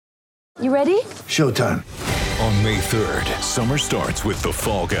You ready? Showtime. On May 3rd, summer starts with The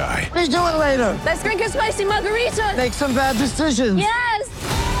Fall Guy. Let's do it later. Let's drink a spicy margarita. Make some bad decisions. Yes.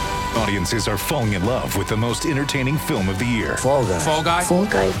 Audiences are falling in love with the most entertaining film of the year. Fall Guy. Fall Guy? Fall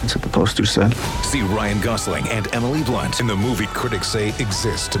Guy. That's what the poster said. See Ryan Gosling and Emily Blunt in the movie critics say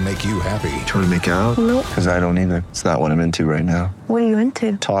exists to make you happy. Trying to make it out? Nope. Because I don't either. It's not what I'm into right now. What are you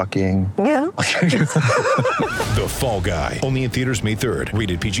into? Talking. Yeah. The Fall Guy. Only in theaters May 3rd.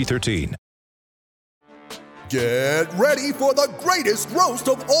 Rated PG-13. Get ready for the greatest roast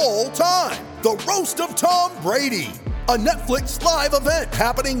of all time. The Roast of Tom Brady. A Netflix live event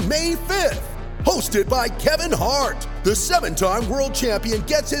happening May 5th. Hosted by Kevin Hart. The 7-time world champion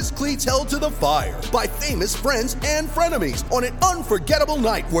gets his cleats held to the fire by famous friends and frenemies on an unforgettable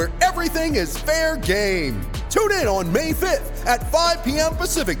night where everything is fair game. Tune in on May 5th at 5 p.m.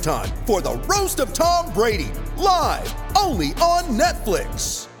 Pacific time for the Roast of Tom Brady. Live only on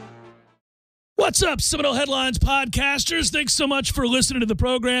Netflix. What's up, Seminole Headlines podcasters? Thanks so much for listening to the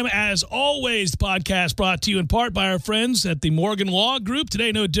program. As always, the podcast brought to you in part by our friends at the Morgan Law Group.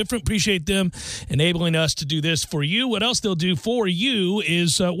 Today, no different. Appreciate them enabling us to do this for you. What else they'll do for you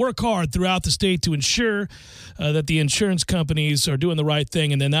is work hard throughout the state to ensure that the insurance companies are doing the right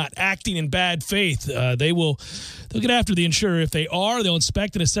thing and they're not acting in bad faith. They'll get after the insurer if they are. They'll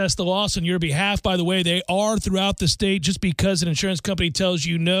inspect and assess the loss on your behalf. By the way, they are throughout the state. Just because an insurance company tells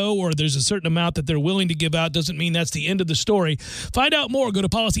you no or there's a certain amount that they're willing to give out doesn't mean that's the end of the story. Find out more. Go to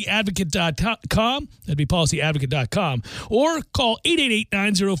policyadvocate.com. That'd be policyadvocate.com. Or call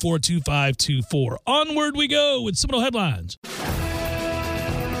 888-904-2524. Onward we go with Seminole Headlines.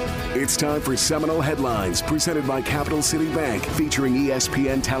 It's time for Seminole Headlines, presented by Capital City Bank, featuring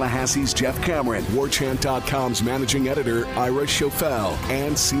ESPN Tallahassee's Jeff Cameron, WarChant.com's managing editor, Ira Schofel,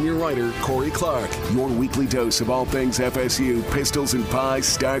 and senior writer, Corey Clark. Your weekly dose of all things FSU, pistols, and pies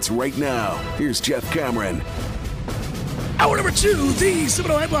starts right now. Here's Jeff Cameron. Hour number 2, the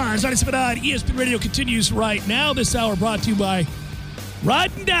Seminole Headlines, 97.9 ESPN Radio continues right now. This hour brought to you by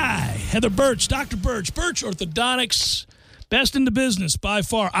Ride and Die, Heather Birch, Dr. Birch, Birch Orthodontics. Best in the business by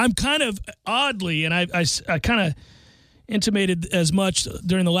far. I'm kind of oddly, and I kind of intimated as much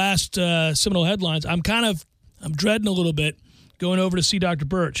during the last Seminole Headlines, I'm dreading a little bit going over to see Dr.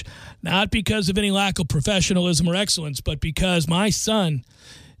 Birch. Not because of any lack of professionalism or excellence, but because my son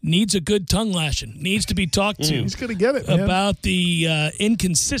needs a good tongue lashing, needs to be talked to. He's going to get it, man. About the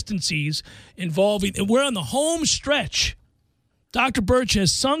inconsistencies involving, we're on the home stretch. Dr. Birch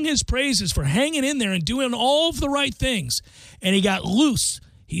has sung his praises for hanging in there and doing all of the right things, and he got loose.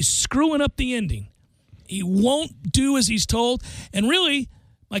 He's screwing up the ending. He won't do as he's told, and really,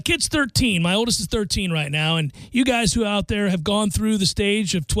 my kid's 13. My oldest is 13 right now, and you guys who out there have gone through the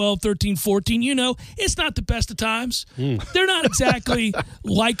stage of 12, 13, 14, you know it's not the best of times. They're not exactly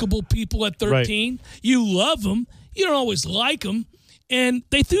likable people at 13. Right. You love them. You don't always like them. And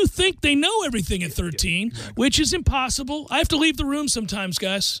they do think they know everything at 13, exactly. Which is impossible. I have to leave the room sometimes,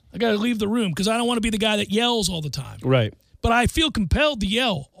 guys. I got to leave the room because I don't want to be the guy that yells all the time. Right. But I feel compelled to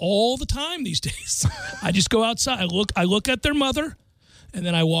yell all the time these days. I just go outside. I look at their mother, and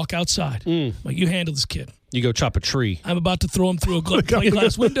then I walk outside. Like, you handle this kid. You go chop a tree. I'm about to throw him through a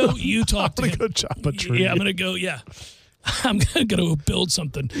glass window. You talk to him. I'm going to go chop a tree. Yeah, I'm going to go, yeah. I'm going to go build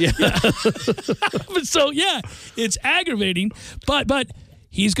something. Yeah. So, yeah, it's aggravating. But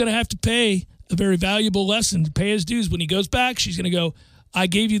he's going to have to pay a very valuable lesson, pay his dues. When he goes back, she's going to go, I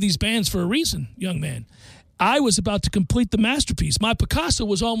gave you these bands for a reason, young man. I was about to complete the masterpiece. My Picasso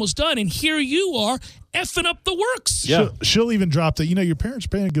was almost done, and here you are effing up the works. Yeah. She'll even drop that. You know, your parents are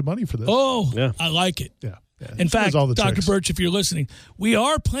paying good money for this. Oh, yeah. I like it. Yeah. In fact, Dr. Birch, if you're listening, we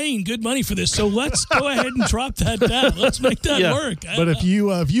are paying good money for this, so let's go ahead and drop that down. Let's make that work. But if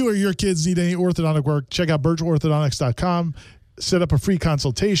you or your kids need any orthodontic work, check out birchorthodontics.com. Set up a free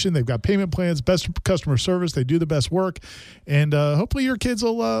consultation. They've got payment plans, best customer service. They do the best work, and hopefully your kids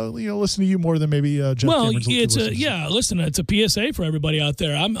will listen to you more than maybe Jeff Cameron's listen, it's a PSA for everybody out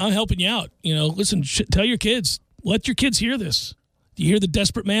there. I'm helping you out. You know, listen, tell your kids, let your kids hear this. Do you hear the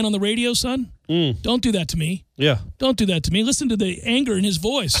desperate man on the radio, son? Don't do that to me. Yeah. Don't do that to me. Listen to the anger in his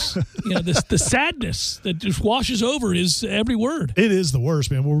voice. You know, the sadness that just washes over his every word. It is the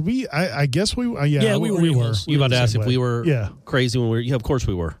worst, man. Were we? I guess we. Yeah, we were. You about to ask if we were crazy when we were? Yeah, of course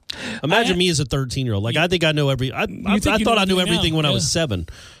we were. Imagine me as a 13-year-old. Like, I think I know every. I thought I knew everything when I was 7.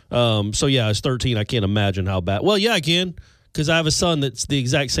 So yeah, I was 13. I can't imagine how bad. Well, yeah, I can, because I have a son that's the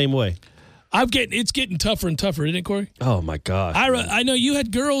exact same way. It's getting tougher and tougher, isn't it, Corey? Oh my God! Ira, I know you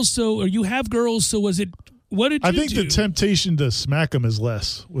had girls, or you have girls. So was it What did you I think do? the temptation to smack them is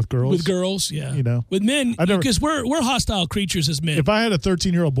less with girls. With girls, yeah. You know, with men, because we're hostile creatures as men. If I had a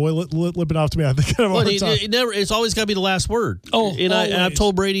 13-year-old boy lipping off to me, I think I'd have a hard time. It's always got to be the last word. Oh, and I've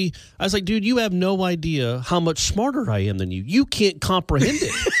told Brady, I was like, dude, you have no idea how much smarter I am than you. You can't comprehend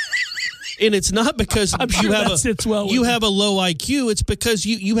it. And it's not because you have a low IQ. It's because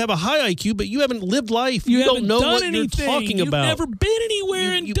you have a high IQ, but you haven't lived life. You don't know what you're talking about. You've never been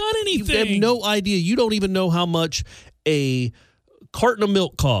anywhere and done anything. You have no idea. You don't even know how much a carton of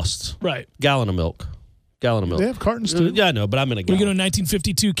milk costs. Right. Gallon of milk. They have cartons too. Yeah, I know, but I'm in a gallon. We go to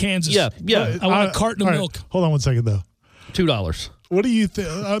 1952 Kansas. Yeah. I want a carton of milk. Hold on one second, though. $2. What do you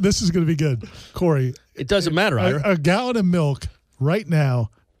think? This is going to be good. Corey. It doesn't matter, Ira. A gallon of milk right now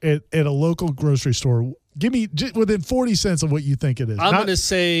at a local grocery store. Give me within 40 cents of what you think it is. I'm going to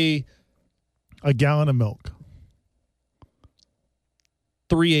say a gallon of milk.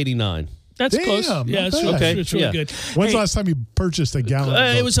 $3.89. That's close. Yeah, it's okay. It's really good. When's the last time you purchased a gallon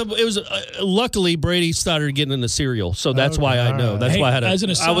of milk? It was luckily Brady started getting into cereal, so that's why I know. That's why I had I was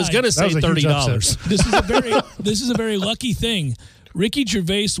going to say $30. This is a very lucky thing. Ricky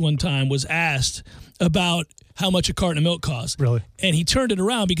Gervais one time was asked about how much a carton of milk costs. Really? And he turned it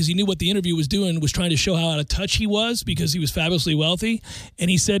around because he knew what the interview was doing, was trying to show how out of touch he was because he was fabulously wealthy. And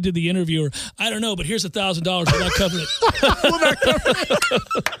he said to the interviewer, I don't know, but here's $1,000. Will that cover it? Will that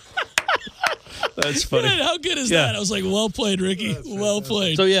cover it? That's funny. How good is that? I was like, well played, Ricky. Well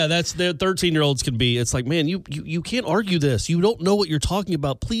played. So, yeah, that's their 13-year-olds can be. It's like, man, you can't argue this. You don't know what you're talking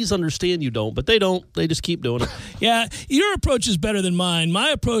about. Please understand you don't. But they don't. They just keep doing it. Yeah, your approach is better than mine. My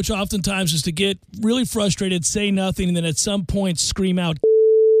approach oftentimes is to get really frustrated, say nothing, and then at some point scream out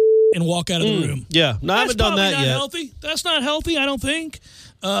and walk out of the room. Yeah. No, I haven't done that yet. Healthy. That's not healthy, I don't think.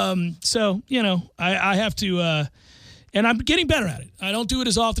 So, I have to... and I'm getting better at it. I don't do it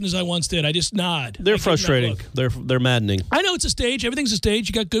as often as I once did. I just nod. They're frustrating. They're maddening. I know it's a stage. Everything's a stage.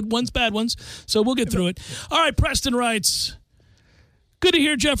 You got good ones, bad ones. So we'll get through it. All right, Preston writes, good to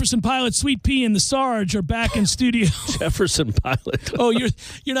hear Jefferson Pilot, Sweet Pea, and the Sarge are back in studio. Jefferson Pilot. Oh, you're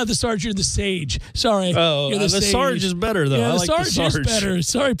not the Sarge. You're the Sage. Sorry. Oh, you're the Sarge is better, though. Yeah, I the like Sarge the Sarge is better.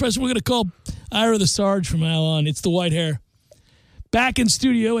 Sorry, Preston. We're going to call Ira the Sarge from now on. It's the white hair. Back in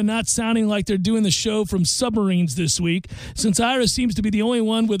studio and not sounding like they're doing the show from submarines this week, since Ira seems to be the only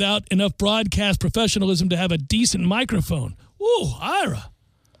one without enough broadcast professionalism to have a decent microphone. Ooh, Ira.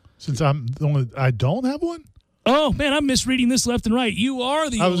 Since I'm the only, I don't have one? Oh, man, I'm misreading this left and right. You are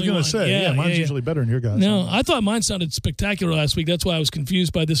the only one. I was going to say, mine's usually better than your guys. No, I thought mine sounded spectacular last week. That's why I was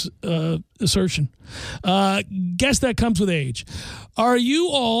confused by this assertion. Guess that comes with age. Are you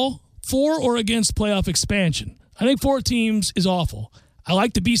all for or against playoff expansion? I think 4 teams is awful. I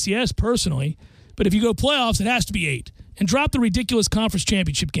like the BCS personally, but if you go playoffs, it has to be 8. And drop the ridiculous conference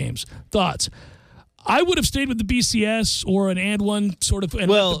championship games. Thoughts? I would have stayed with the BCS or an and one sort of.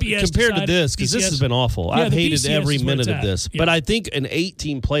 Well, compared to this, because this has been awful. Yeah, I've hated every minute of this. Yeah. But I think an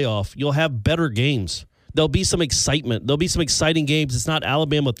 8-team playoff, you'll have better games. There'll be some excitement. There'll be some exciting games. It's not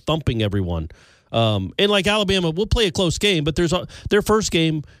Alabama thumping everyone. And like Alabama, we'll play a close game, but there's their first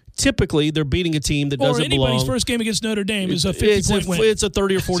game. Typically, they're beating a team that doesn't belong. Or anybody's first game against Notre Dame is a 50-point win. It's a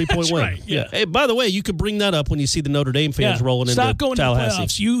 30 or 40-point win. Right, yeah. Hey, by the way, you could bring that up when you see the Notre Dame fans rolling into Stop going Tallahassee. To the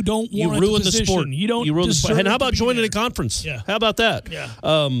playoffs. You don't warrant you ruin the sport. You don't. You ruin the sport. And how about joining a conference? Yeah. How about that? Yeah.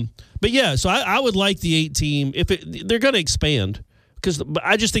 But yeah, so I would like the 8-team if they're going to expand. Because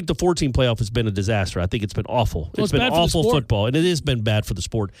I just think the 14 playoff has been a disaster. I think it's been awful. Well, it's been awful football, and it has been bad for the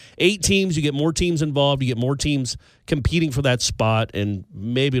sport. 8 teams, you get more teams involved, you get more teams competing for that spot, and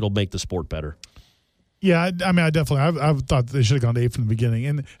maybe it'll make the sport better. Yeah, I mean, I thought they should have gone to 8 from the beginning.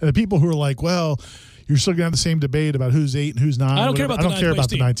 And the people who are like, well, you're still going to have the same debate about who's 8 and who's 9. I don't care about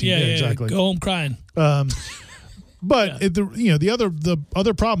the 19. Yeah, exactly. Go home crying. But the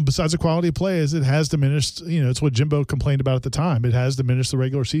other problem besides the quality of play is it has diminished. It's what Jimbo complained about at the time. It has diminished the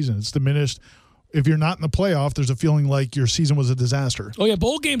regular season. It's diminished. If you're not in the playoff, there's a feeling like your season was a disaster. Oh yeah,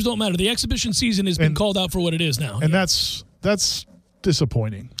 bowl games don't matter. The exhibition season has been called out for what it is now, and that's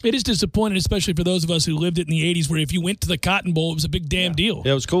disappointing. It is disappointing, especially for those of us who lived it in the 80s, where if you went to the Cotton Bowl, it was a big damn deal.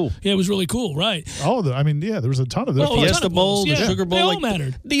 Yeah, it was cool. Yeah, it was really cool, right? There was a ton of this. The Fiesta Bowl, the Sugar Bowl. They all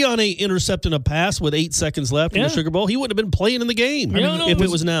mattered. Deone intercepting a pass with 8 seconds left in the Sugar Bowl. He wouldn't have been playing in the game if it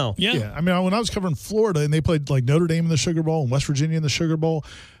was now. Yeah. I mean, when I was covering Florida and they played like Notre Dame in the Sugar Bowl and West Virginia in the Sugar Bowl,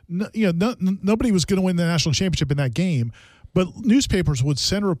 nobody was going to win the national championship in that game. But newspapers would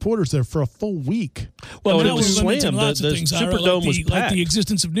send reporters there for a full week. Well, it was slammed. Lots of things, Superdome was packed. Like the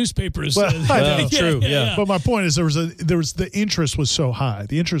existence of newspapers. True. Yeah. But my point is, the interest was so high.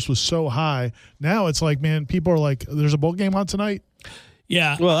 The interest was so high. Now it's like, man, people are like, "There's a bowl game on tonight."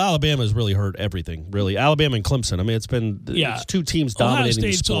 Yeah. Well, Alabama's really hurt everything, really. Alabama and Clemson. I mean, it's two teams dominating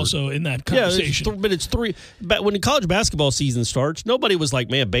the sport. Ohio State's also in that conversation. But it's three. But when the college basketball season starts, nobody was like,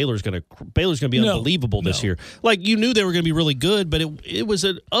 man, Baylor's going to be unbelievable this year. Like, you knew they were going to be really good, but it was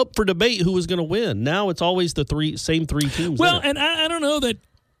up for debate who was going to win. Now it's always the same three teams. Well, and I don't know that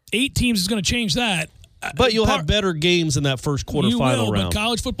 8 teams is going to change that. But you'll have better games in that first quarterfinal round. But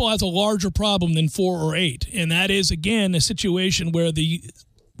college football has a larger problem than 4 or 8, and that is, again, a situation where the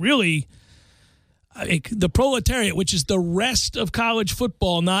proletariat, which is the rest of college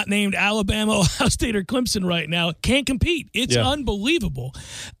football, not named Alabama, Ohio State, or Clemson right now, can't compete. It's unbelievable.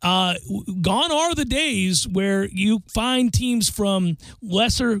 Gone are the days where you find teams from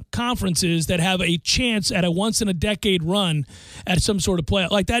lesser conferences that have a chance at a once-in-a-decade run at some sort of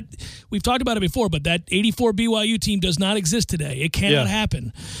playoff. Like that, we've talked about it before, but that 84 BYU team does not exist today. It cannot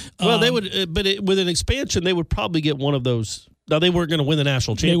happen. Well, they would, with an expansion, they would probably get one of those. Now, they weren't going to win the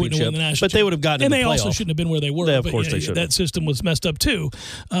national championship, but they would have gotten in the playoff. And they also shouldn't have been where they were. Of course they should. That system was messed up, too.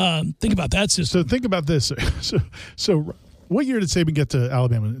 Think about that system. So think about this. So what year did Saban get to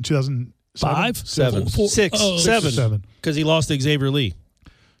Alabama? In 2005? 7. 7. Because he lost to Xavier Lee.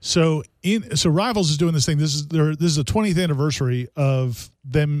 So Rivals is doing this thing. This is the 20th anniversary of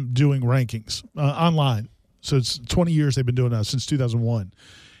them doing rankings online. So it's 20 years they've been doing that, since 2001.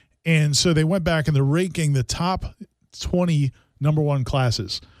 And so they went back and they're ranking the top 20 number one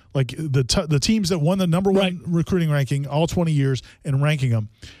classes, like the teams that won the number one recruiting ranking all 20 years, and ranking them.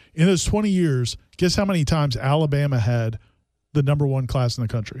 In those 20 years, guess how many times Alabama had the number one class in the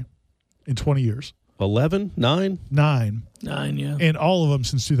country in 20 years? 11? 9? 9. 9, yeah. And all of them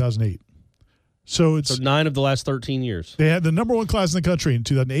since 2008. So 9 of the last 13 years. They had the number one class in the country in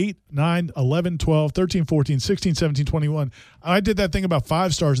 2008, 9, 11, 12, 13, 14, 16, 17, 21. I did that thing about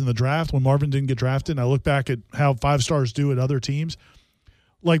 5 stars in the draft when Marvin didn't get drafted, and I look back at how 5 stars do at other teams.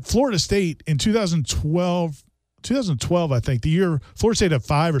 Like Florida State in 2012, I think, the year Florida State had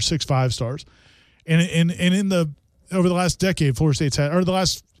 5 or 6 5 stars. And over the last decade, Florida State's had, or the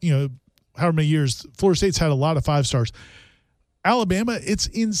last, however many years, Florida State's had a lot of 5 stars. Alabama, it's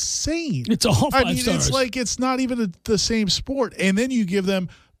insane. It's all 5 stars. It's like it's not even the same sport. And then you give them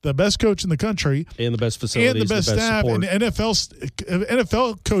the best coach in the country. And the best facilities. And the best staff. Support. And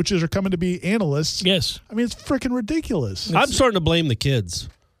NFL coaches are coming to be analysts. Yes. I mean, it's freaking ridiculous. I'm starting to blame the kids.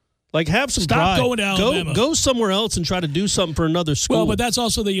 Like, have some Stop pride. going to Alabama. Go somewhere else and try to do something for another school. Well, but that's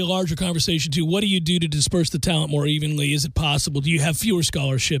also the larger conversation, too. What do you do to disperse the talent more evenly? Is it possible? Do you have fewer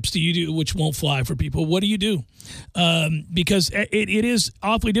scholarships? Which won't fly for people? What do you do? Because it is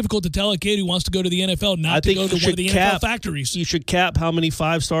awfully difficult to tell a kid who wants to go to the NFL not to go to one of the NFL factories. You should cap how many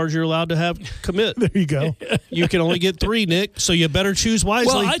 5 stars you're allowed to have commit. There you go. You can only get 3, Nick, so you better choose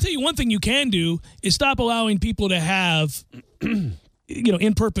wisely. Well, I tell you one thing you can do is stop allowing people to have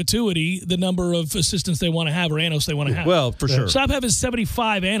in perpetuity the number of assistants they want to have or analysts they want to have. Well, for sure. Stop having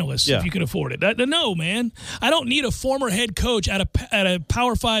 75 analysts if you can afford it. No, man. I don't need a former head coach at a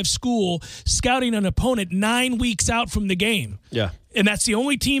Power 5 school scouting an opponent 9 weeks out from the game. Yeah. And that's the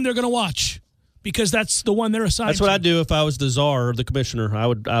only team they're going to watch because that's the one they're assigned to. That's what I'd do if I was the czar or the commissioner. I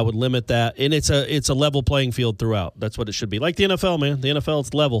would limit that. And it's a level playing field throughout. That's what it should be. Like the NFL, man. The NFL,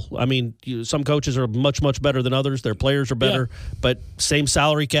 it's level. I mean, some coaches are much, much better than others. Their players are better. Yeah. But same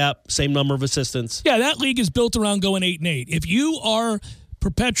salary cap, same number of assistants. Yeah, that league is built around going 8-8. If you are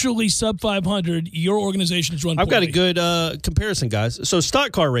perpetually sub 500, your organization is run poorly. I've got a good comparison, guys. So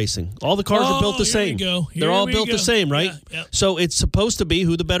stock car racing, all the cars are built the same. They're all built the same, right? Yeah. So it's supposed to be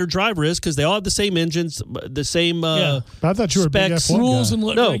who the better driver is because they all have the same engines, the same I thought you were specs, a big F1 rules guy. and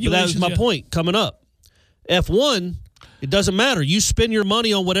no, but that was my yeah. point coming up. F1. It doesn't matter. You spend your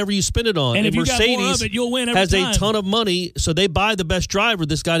money on whatever you spend it on. And if you Mercedes got more of it, you'll win every has time. a ton of money, so they buy the best driver,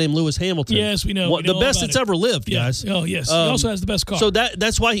 this guy named Lewis Hamilton. Yes, we know. The best that's ever lived, guys. Oh, yes. He also has the best car. So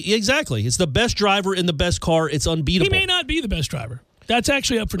that's why, exactly. It's the best driver in the best car. It's unbeatable. He may not be the best driver. That's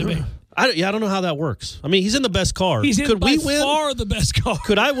actually up for debate. I don't know how that works. I mean, he's in the best car. He's by far the best car.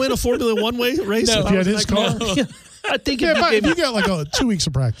 Could I win a Formula One race? No, if you had his car? No. I think if you got like 2 weeks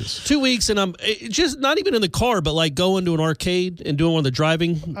of practice. 2 weeks, and I'm just not even in the car, but like going to an arcade and doing one of the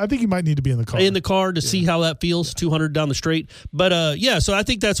driving. I think you might need to be in the car. In the car to see how that feels, 200 down the straight. But so I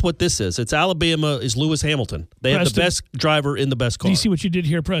think that's what this is. It's Alabama is Lewis Hamilton. They have the best driver in the best car. Do you see what you did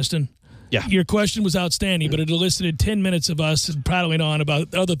here, Preston? Yeah. Your question was outstanding, but it elicited 10 minutes of us prattling on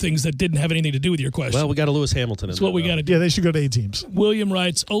about other things that didn't have anything to do with your question. Well, we got a Lewis Hamilton. That's what we got to do. Yeah, they should go to 8 teams. William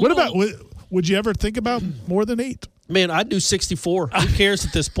writes, what about, would you ever think about more than 8? Man, I'd do 64. Who cares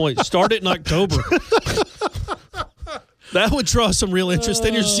at this point? Start it in October. That would draw some real interest.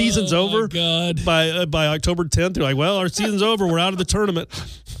 Then your season's over. God. By October 10th, you're like, well, our season's over. We're out of the tournament.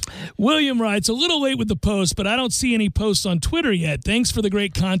 William writes, a little late with the post, but I don't see any posts on Twitter yet. Thanks for the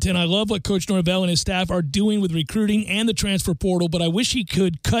great content. I love what Coach Norvell and his staff are doing with recruiting and the transfer portal, but I wish he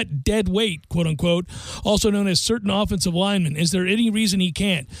could cut dead weight, quote unquote, also known as certain offensive linemen. Is there any reason he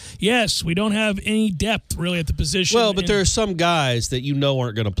can't? Yes, we don't have any depth really at the position. Well, but there are some guys that you know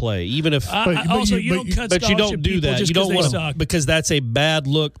aren't going to play, even if. But you don't do that. You don't want to, because that's a bad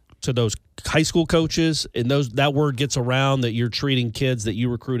look to those high school coaches, and that word gets around that you're treating kids that you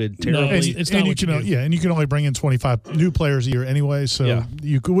recruited terribly. No, it's not what you do. And you can only bring in 25 new players a year anyway, so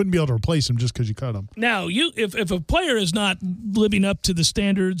you wouldn't be able to replace them just because you cut them. Now, if a player is not living up to the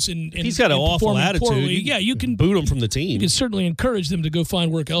standards and he's got an awful attitude, poorly, you can boot him from the team. You can certainly encourage them to go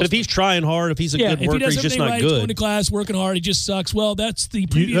find work elsewhere. But if he's trying hard, if he's a good worker, he's just not good. Going to class, working hard, he just sucks. Well, that's the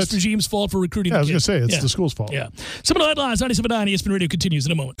previous regime's fault for recruiting. I was going to say it's the school's fault. Yeah. Seminole Headlines, 97.9 ESPN Radio continues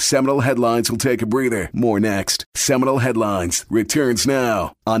in a moment. Seminole Headlines will take a breather. More next. Seminole Headlines returns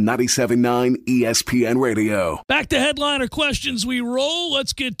now on 97.9 ESPN Radio. Back to headliner questions we roll.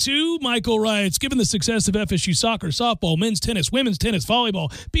 Let's get to Michael writes, given the success of FSU soccer, softball, men's tennis, women's tennis,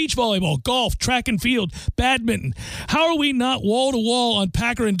 volleyball, beach volleyball, golf, track and field, badminton, how are we not wall-to-wall on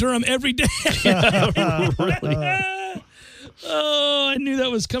Packer and Durham every day? Really? Oh, I knew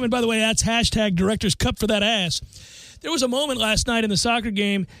that was coming. By the way, that's hashtag Directors Cup for that ass. There was a moment last night in the soccer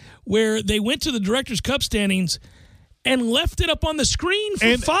game where they went to the Directors Cup standings and left it up on the screen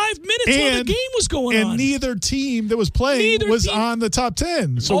for 5 minutes while the game was going on. And neither team that was playing was on the top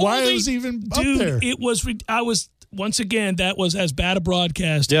 10. So why was it even up there? Once again, that was as bad a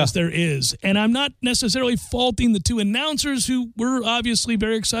broadcast as there is. And I'm not necessarily faulting the two announcers who were obviously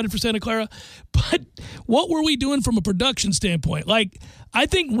very excited for Santa Clara, but what were we doing from a production standpoint? Like, I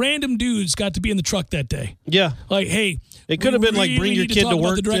think random dudes got to be in the truck that day. Yeah. Like, hey. It could have been like, bring your kid to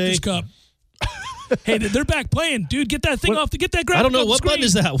work the Directors Cup. Hey, they're back playing. Dude, get that thing off. Get that graphic. I don't know. What button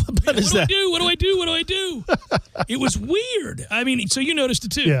is that? What button is that? What do I do? It was weird. I mean, so you noticed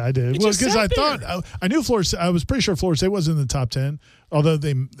it too. Yeah, I did. Well, because I thought, I knew Florida State. I was pretty sure Florida State was in the top 10, although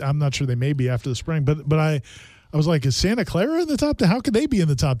I'm not sure they may be after the spring. But I was like, is Santa Clara in the top 10? How could they be in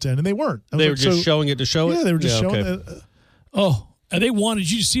the top 10? And they weren't. They were just showing it to show it? Yeah, they were just showing it. And they wanted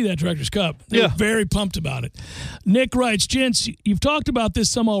you to see that Directors Cup. They were very pumped about it. Nick writes, gents, you've talked about this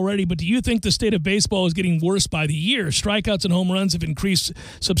some already, but do you think the state of baseball is getting worse by the year? Strikeouts and home runs have increased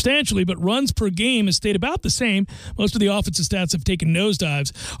substantially, but runs per game has stayed about the same. Most of the offensive stats have taken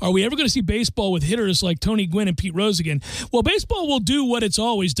nosedives. Are we ever going to see baseball with hitters like Tony Gwynn and Pete Rose again? Well, baseball will do what it's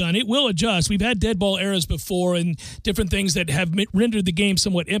always done. It will adjust. We've had dead ball eras before and different things that have rendered the game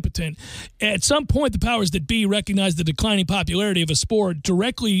somewhat impotent. At some point, the powers that be recognize the declining popularity of a sport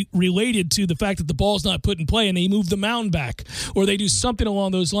directly related to the fact that the ball's not put in play, and they move the mound back or they do something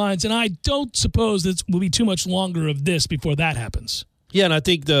along those lines. And I don't suppose that will be too much longer of this before that happens. Yeah, and I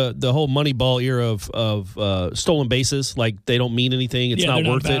think the whole Moneyball era of stolen bases, like they don't mean anything. It's not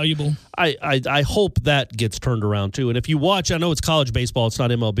worth valuable. it. I hope that gets turned around too. And if you watch, I know it's college baseball, it's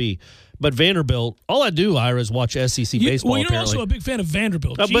not MLB. But Vanderbilt, all I do, Ira, is watch SEC baseball. Well, you're apparently. also a big fan of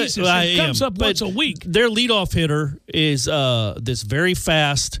Vanderbilt. Jesus, it comes up once a week. Their leadoff hitter is this very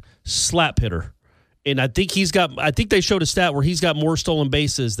fast slap hitter. And I think they showed a stat where he's got more stolen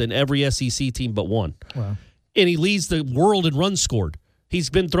bases than every SEC team but one. Wow. And he leads the world in runs scored. He's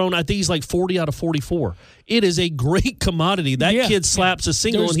been thrown, I think he's like 40 out of 44. It is a great commodity. That kid slaps a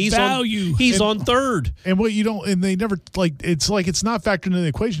single and he's on third. And what you don't, and they never, it's not factored into the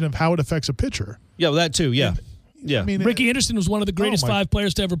equation of how it affects a pitcher. Yeah, well, that too, yeah. Yeah, I mean, Ricky Henderson was one of the greatest 5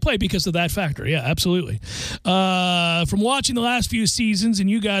 players to ever play because of that factor. Yeah, absolutely. From watching the last few seasons and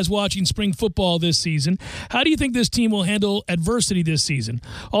you guys watching spring football this season, how do you think this team will handle adversity this season?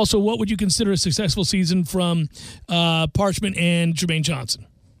 Also, what would you consider a successful season from Parchment and Jermaine Johnson?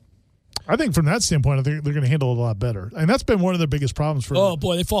 I think from that standpoint, I think they're going to handle it a lot better. And that's been one of their biggest problems for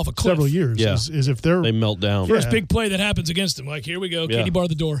they fall off a cliff. Several years. Yeah. Is if they melt down. First big play that happens against them. Like, here we go. Katie bar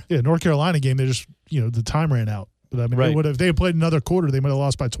the door. Yeah, North Carolina game, they just, the time ran out. But I mean, if they had played another quarter, they might have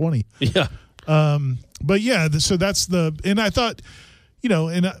lost by 20. Yeah. But yeah, so that's and I thought,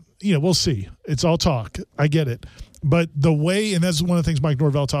 we'll see. It's all talk. I get it. But the way, and that's one of the things Mike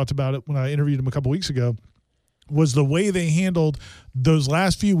Norvell talked about it when I interviewed him a couple weeks ago, was the way they handled those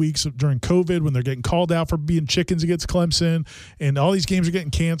last few weeks during COVID when they're getting called out for being chickens against Clemson and all these games are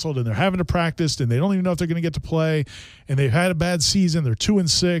getting canceled and they're having to practice and they don't even know if they're going to get to play and they've had a bad season. They're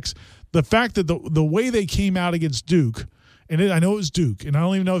 2-6. The fact that the way they came out against Duke, and I know it was Duke, and I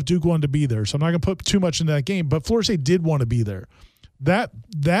don't even know if Duke wanted to be there, so I'm not going to put too much into that game, but Florida State did want to be there. That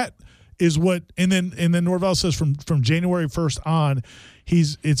is what, and then Norvell says from January 1st on,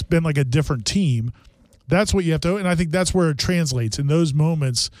 it's been like a different team. That's what you have to, and I think that's where it translates in those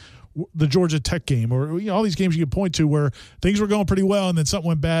moments. The Georgia Tech game, or all these games you can point to where things were going pretty well and then something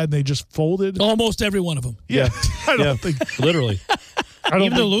went bad and they just folded. Almost every one of them. Yeah, I don't think literally.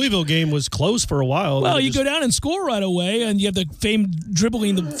 Even the Louisville game was close for a while. Well, you go down and score right away, and you have the famed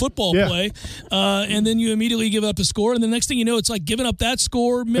dribbling the football play, and then you immediately give up the score, and the next thing you know, it's like giving up that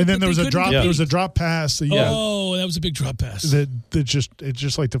score. And then there was a drop. There was a drop pass. That that was a big drop pass. That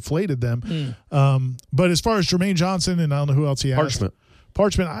just like deflated them. But as far as Jermaine Johnson, and I don't know who else he asked.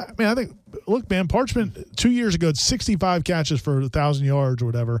 Parchment. I think. Look, man, Parchment 2 years ago, 65 catches for 1,000 yards or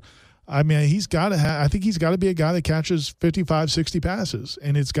whatever. I mean, he's got to have. I think he's got to be a guy that catches 55, 60 passes,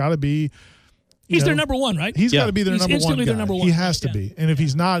 and it's got to be. He's their number one, right? He's got to be their number one guy. Their number one. He has to be, and if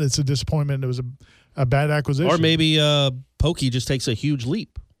he's not, it's a disappointment. It was a bad acquisition. Or maybe Pokey just takes a huge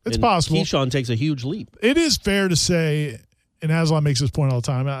leap. It's possible. Keyshawn takes a huge leap. It is fair to say. And Aslan makes this point all the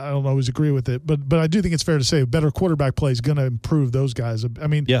time. I don't always agree with it, but I do think it's fair to say better quarterback play is going to improve those guys. I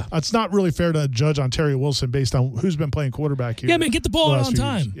mean, it's not really fair to judge Ontario Wilson based on who's been playing quarterback here. Yeah, man, get the ball out on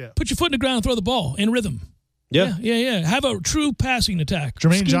time. Yeah. Put your foot in the ground and throw the ball in rhythm. Yeah. Have a true passing attack.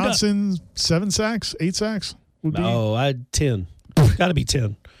 Jermaine Johnson, 7 sacks, 8 sacks? Would be? Oh, I had 10. Got to be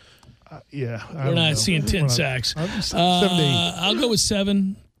 10. We're not seeing 10 sacks. 7 to 8. I'll go with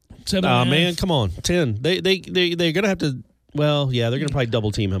 7. 7. Oh, man, come on. 10. They're going to have to. Well, yeah, they're going to probably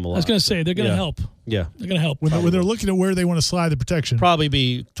double team him a lot. I was going to say, they're going to help. Yeah. They're going to help. When they're looking at where they want to slide the protection. Probably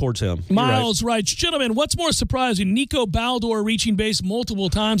be towards him. Miles writes, gentlemen, what's more surprising, Nico Baldor reaching base multiple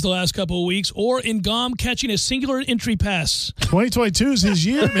times the last couple of weeks, or Ngom catching a singular entry pass? 2022 is his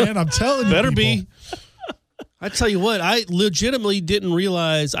year, man. I'm telling you. Better be. I tell you what, I legitimately didn't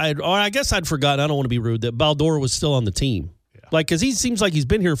realize, I guess I'd forgotten, I don't want to be rude, that Baldor was still on the team. Like, because he seems like he's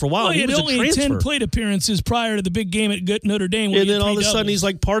been here for a while. Well, he was only a transfer. 10 plate appearances prior to the big game at Notre Dame. And then all of a sudden, he's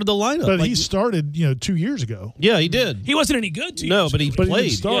like part of the lineup. But he started, 2 years ago. Yeah, he did. He wasn't any good 2 years No, but he played.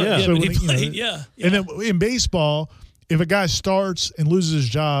 He started. Yeah, so but he played, And then in baseball, if a guy starts and loses his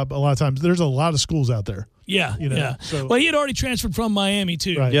job, a lot of times, there's a lot of schools out there. Yeah. So, well, he had already transferred from Miami,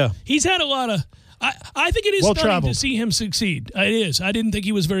 too. Right. Yeah. He's had a lot of – I think it is starting to see him succeed. It is. I didn't think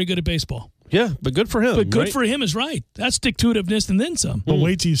he was very good at baseball. Yeah, but good for him. But good for him is right. That's stick-to-itiveness and then some. But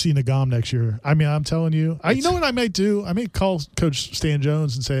wait till you see Ngom next year. I mean, I'm telling you. You know what I might do? I may call Coach Stan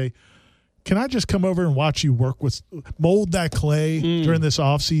Jones and say, can I just come over and watch you mold that clay during this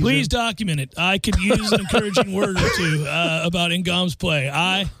offseason? Please document it. I could use an encouraging word or two about Ngom's play.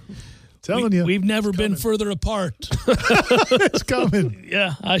 Telling you. We've never been further apart. It's coming.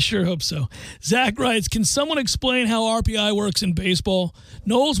 Yeah, I sure hope so. Zach writes, can someone explain how RPI works in baseball?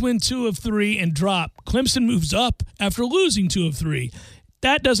 Knowles win 2 of 3 and drop. Clemson moves up after losing 2 of 3.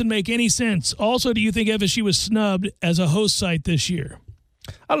 That doesn't make any sense. Also, do you think FSU was snubbed as a host site this year?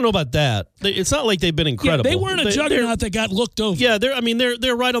 I don't know about that. It's not like they've been incredible. Yeah, they weren't a juggernaut that got looked over. Yeah,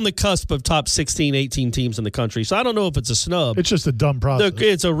 they're right on the cusp of top 16, 18 teams in the country. So I don't know if it's a snub. It's just a dumb process.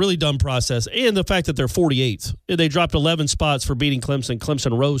 It's a really dumb process. And the fact that they're 48th. They dropped 11 spots for beating Clemson.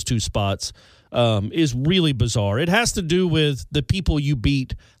 Clemson rose 2 spots is really bizarre. It has to do with the people you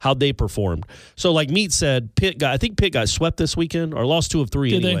beat, how they performed. So like Meat said, I think Pitt got swept this weekend or lost 2 of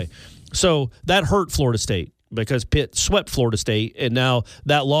 3 anyway. So that hurt Florida State. Because Pitt swept Florida State, and now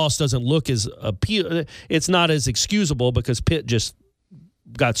that loss doesn't look as it's not as excusable because Pitt just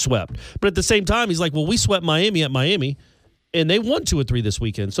got swept. But at the same time, he's like, well, we swept Miami at Miami, and they won 2 of 3 this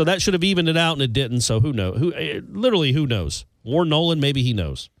weekend. So that should have evened it out, and it didn't. So who knows? Who knows? Warren Nolan, maybe he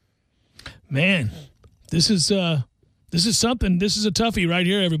knows. Man, this is something. This is a toughie right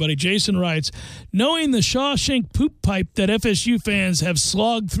here, everybody. Jason writes, knowing the Shawshank poop pipe that FSU fans have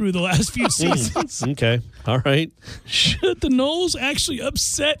slogged through the last few seasons. Okay. All right. Should the Noles actually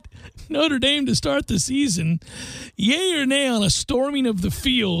upset Notre Dame to start the season? Yay or nay on a storming of the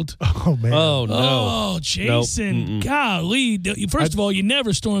field? Oh, man. Oh, no. Oh, Jason. Nope. Golly. First of all, you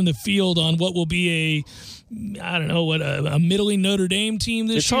never storm the field on what will be a middling Notre Dame team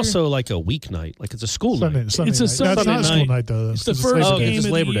this year. It's also like a weeknight. Like it's a school night. Sunday night. That's not a school night, though. It's the first game of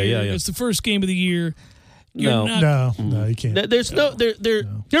Labor the Day. year. Yeah. It's the first game of the year. No, you can't. There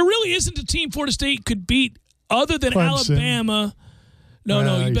really isn't a team Florida State could beat other than Clemson. Alabama.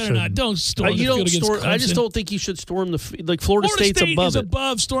 No, you better not. Don't storm the field against Clemson. I just don't think you should storm the field. Like Florida State's State above is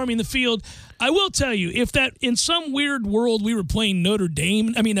above storming the field. I will tell you, if that in some weird world we were playing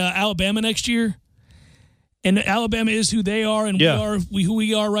Alabama next year, and Alabama is who they are, and we are who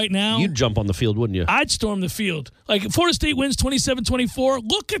we are right now. You'd jump on the field, wouldn't you? I'd storm the field. Like, if Florida State wins 27-24,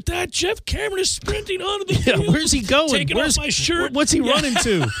 look at that. Jeff Cameron is sprinting onto the field. Where's he going? Taking off my shirt. What's he running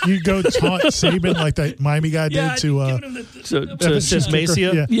to? You go taunt Saban like that Miami guy did to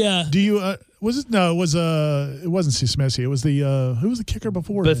Sismacia? Yeah. Do you was it? No, it was it wasn't Sismacia. It was the who was the kicker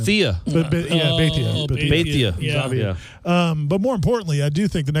before? Bethea. Bethea. Yeah. But more importantly, I do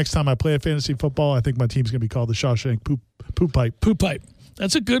think the next time I play a fantasy football, I think my team's going to be called the Shawshank Poop Pipe. Poop Pipe.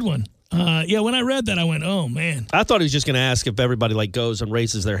 That's a good one. When I read that, I went, oh, man. I thought he was just going to ask if everybody goes and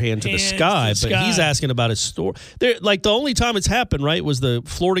raises their hand to the sky, but he's asking about his story. The only time it's happened, right, was the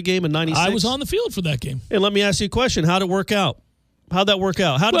Florida game in '96. I was on the field for that game. And let me ask you a question. How'd it work out? How'd that work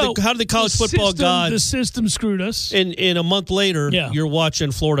out? How did the college football gods? The system screwed us. And a month later, you're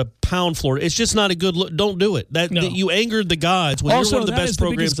watching Florida pound Florida. It's just not a good look. Don't do it. That you angered the gods when you're one of the best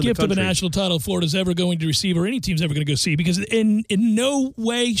programs in the country. Also, that is the biggest gift of a national title Florida's ever going to receive, or any team's ever going to go see, because in no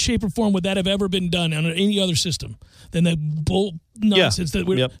way, shape, or form would that have ever been done under any other system than the bull nonsense that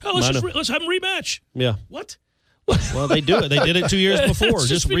we're. Oh, let's have them rematch. Yeah. What? Well, they do it. They did it 2 years before.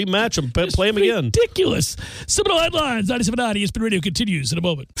 Just rematch them. Play them again. Ridiculous. Seminole Headlines, 97.9 ESPN Radio continues in a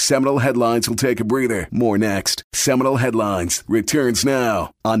moment. Seminole Headlines will take a breather. More next. Seminole Headlines returns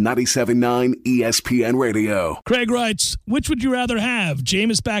now on 97.9 ESPN Radio. Craig writes, which would you rather have?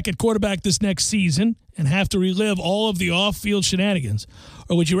 Jameis back at quarterback this next season and have to relive all of the off-field shenanigans?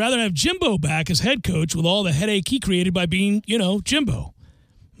 Or would you rather have Jimbo back as head coach with all the headache he created by being, Jimbo? Jimbo.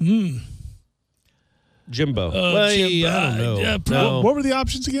 Jimbo. I don't know. What were the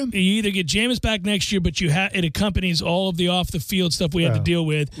options again? You either get Jameis back next year, but it accompanies all of the off-the-field stuff we had to deal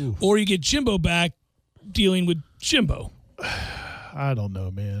with, or you get Jimbo back dealing with Jimbo. I don't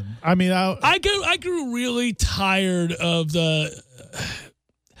know, man. I mean, I grew really tired of the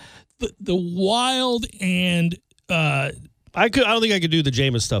wild and. I don't think I could do the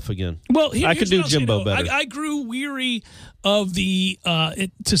Jameis stuff again. Well, I could do Jimbo better. I grew weary of the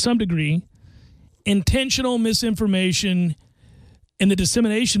to some degree. Intentional misinformation and the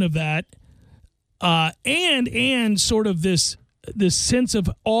dissemination of that, and sort of this sense of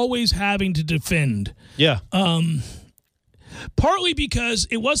always having to defend. Yeah. Partly because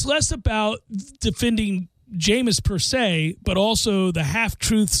it was less about defending Jameis per se, but also the half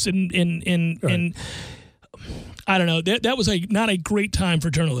truths and I don't know. That was not a great time for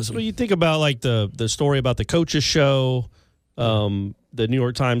journalism. Well, you think about the story about the coaches show. The New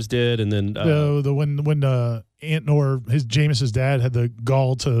York Times did, and then when Ant Nor, Jameis's dad, had the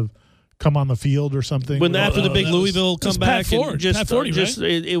gall to come on the field or something. After the big Louisville comeback, Pat Forde,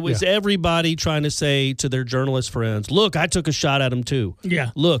 it was everybody trying to say to their journalist friends, "Look, I took a shot at him too.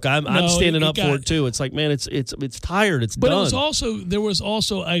 Yeah, look, I'm standing up for it too." It's like, man, it's tired. It's done. But there was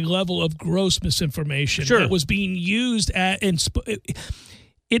also a level of gross misinformation that was being used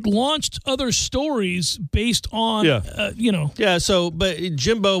it launched other stories based on, Yeah, but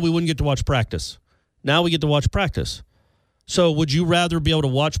Jimbo, we wouldn't get to watch practice. Now we get to watch practice. So would you rather be able to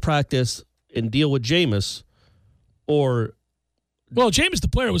watch practice and deal with Jameis or... Well, Jameis, the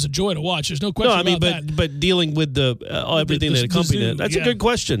player, was a joy to watch. There's no question about that. But dealing with everything that accompanied it, that's a good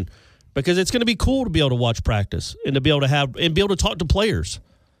question. Because it's going to be cool to be able to watch practice and to be able to talk to players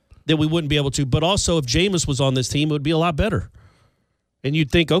that we wouldn't be able to. But also, if Jameis was on this team, it would be a lot better. And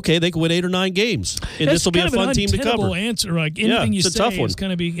you'd think, okay, they could win 8 or 9 games, and this will be a fun team to cover. Answer, anything you say tough one. is going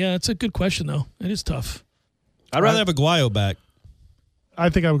to be. Yeah, it's a good question though. It is tough. I'd rather have Aguayo back. I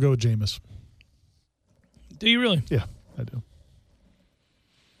think I would go with Jameis. Do you really? Yeah, I do.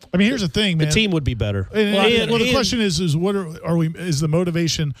 I mean, here's the thing, man. The team would be better. The question is what are we? Is the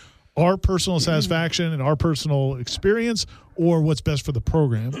motivation our personal satisfaction and our personal experience, or what's best for the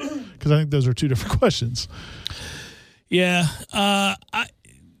program? Because I think those are two different questions. Yeah, I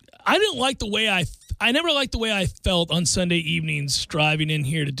didn't like the way I never liked the way I felt on Sunday evenings driving in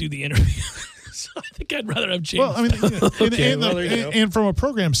here to do the interview. So I think I'd rather have James. Well, I mean, and from a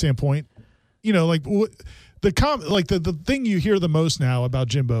program standpoint, the thing you hear the most now about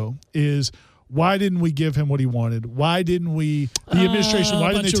Jimbo is, why didn't we give him what he wanted? Why didn't we? The administration.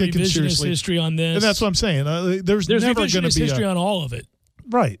 Why didn't they take him seriously? History on this, and that's what I'm saying. There's never going to be history on all of it.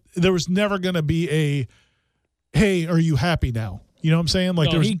 Right. There was never going to be a, hey, are you happy now? You know what I'm saying?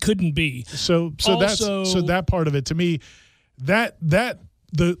 He couldn't be. So that part of it, to me, that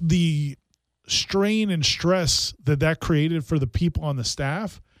the strain and stress that created for the people on the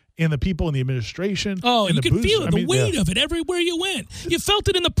staff and the people in the administration. Oh, and you could feel it, the weight of it everywhere you went. You felt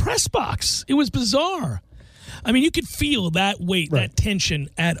it in the press box. It was bizarre. I mean, you could feel that weight, that tension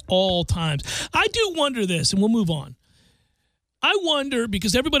at all times. I do wonder this, and we'll move on. I wonder,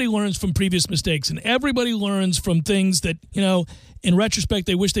 because everybody learns from previous mistakes and everybody learns from things that, in retrospect,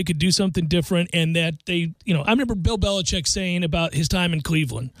 they wish they could do something different, and that they, I remember Bill Belichick saying about his time in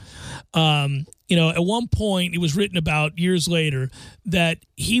Cleveland. At one point, it was written about years later that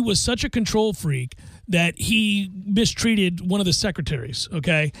he was such a control freak that he mistreated one of the secretaries,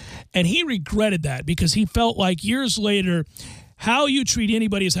 okay? And he regretted that because he felt like years later, how you treat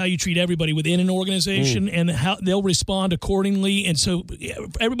anybody is how you treat everybody within an organization, and how they'll respond accordingly. And so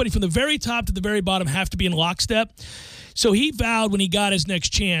everybody from the very top to the very bottom have to be in lockstep. So he vowed when he got his next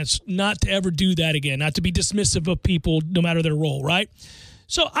chance not to ever do that again, not to be dismissive of people no matter their role, right?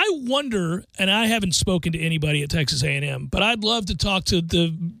 So I wonder, and I haven't spoken to anybody at Texas A&M, but I'd love to talk to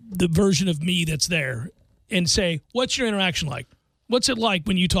the version of me that's there and say, what's your interaction like? What's it like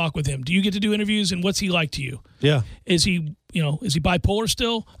when you talk with him? Do you get to do interviews, and what's he like to you? Yeah. Is he bipolar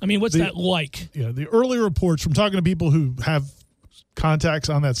still? I mean, what's that like? Yeah, the early reports from talking to people who have contacts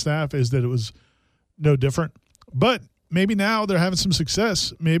on that staff is that it was no different. But maybe now they're having some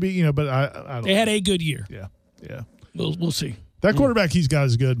success. Maybe, but I don't They had a good year. Yeah. We'll see. That quarterback he's got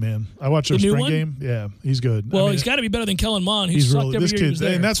is good, man. I watched their spring game. Yeah, he's good. Well, he's got to be better than Kellen Mond, who sucked every year he was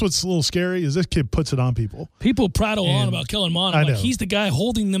there. And that's what's a little scary is this kid puts it on people. People prattle on about Kellen Mond. I'm like, he's the guy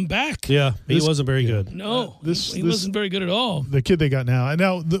holding them back. Yeah, he wasn't very good. No, he wasn't very good at all. The kid they got now. And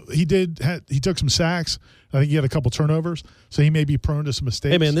now he took some sacks. I think he had a couple turnovers, so he may be prone to some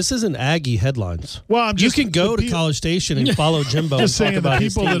mistakes. Hey, man, this isn't Aggie headlines. Well, you can go to College Station and follow Jimbo. Just saying, the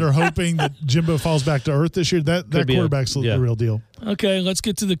people that are hoping that Jimbo falls back to earth this year, that quarterback's the real deal. Okay, let's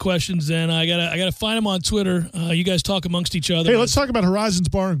get to the questions then. I gotta find them on Twitter. You guys talk amongst each other. Hey, let's talk about Horizons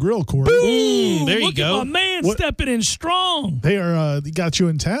Bar and Grill, Corey. Boom! There you Look go. At my man stepping in strong. They are got you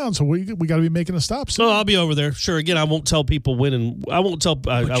in town, so we got to be making a stop soon. Oh, I'll be over there. Sure. Again, I won't tell people when and I won't tell.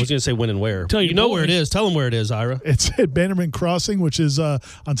 I was going to say when and where. You know where it is. Tell them where it is, Ira. It's at Bannerman Crossing, which is on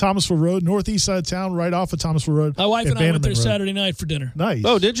Thomasville Road, northeast side of town, right off of Thomasville Road. My wife and I went there Saturday night for dinner. Nice.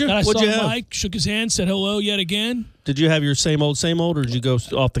 Oh, did you? And I What'd saw you have? Mike, shook his hand, said hello yet again. Did you have your same old, or did you go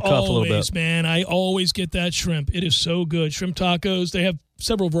off the cuff a little bit? Always, man. I always get that shrimp. It is so good. Shrimp tacos. They have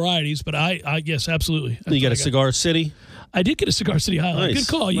several varieties, but I yes, absolutely. You got a Cigar City? I did get a Cigar City highlight. Nice.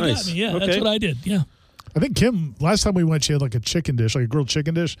 Good call. You got me. Yeah, that's what I did. Yeah. I think Kim, last time we went, she had like a chicken dish, like a grilled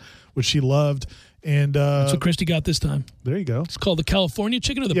chicken dish, which she loved. And that's what Christy got this time. There you go. It's called the California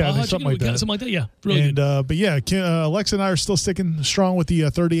chicken or the Baja chicken. Something like that. Something like that. Yeah, really good. But yeah, Alexa and I are still sticking strong with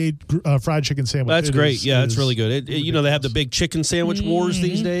the 38 fried chicken sandwich. That's great. It's really good. They have the big chicken sandwich wars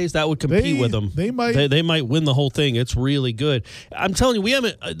these days. That would compete with them. They might win the whole thing. It's really good. I'm telling you, we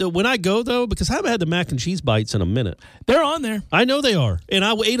haven't. When I go though, because I haven't had the mac and cheese bites in a minute. They're on there. I know they are, and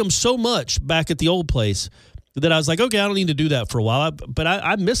I ate them so much back at the old place that I was like, okay, I don't need to do that for a while, but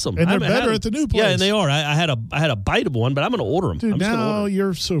I miss them. And they're better at the new place. Yeah, and they are. I had a bite of one, but I'm going to order them. Dude, now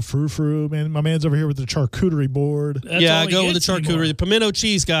you're so frou-frou, man. My man's over here with the charcuterie board. I go with the charcuterie. Anymore. The pimento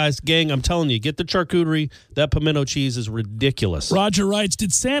cheese, guys. Gang, I'm telling you, get the charcuterie. That pimento cheese is ridiculous. Roger writes,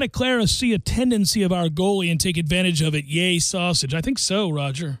 did Santa Clara see a tendency of our goalie and take advantage of it? Yay, sausage. I think so,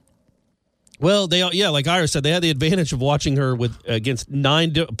 Roger. Well, like Ira said, they had the advantage of watching her against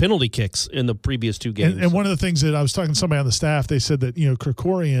 9 penalty kicks in the previous 2 games. And one of the things that I was talking to somebody on the staff, they said that,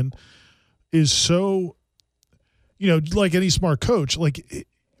 Krikorian is so, like any smart coach, like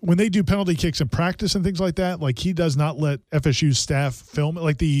when they do penalty kicks in practice and things like that, like he does not let FSU staff film it,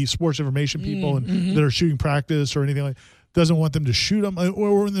 like the sports information people that are shooting practice or anything like that. Doesn't want them to shoot them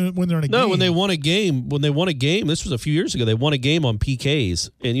or when they're in a game. No, when they won a game, this was a few years ago, they won a game on PKs.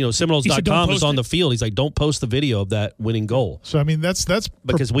 And, Seminoles.com is on the field. He's like, don't post the video of that winning goal. So, I mean, that's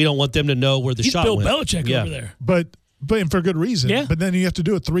because we don't want them to know where the shot Bill went. Belichick over there. But and for good reason. Yeah. But then you have to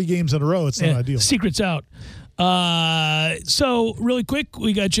do it 3 games in a row. It's not ideal. Secret's out. So, really quick,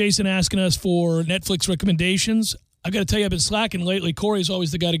 we got Jason asking us for Netflix recommendations. I got to tell you, I've been slacking lately. Corey's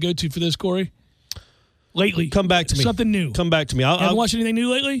always the guy to go to for this, Corey. Lately, come back to me. Something new. Come back to me. Haven't watched anything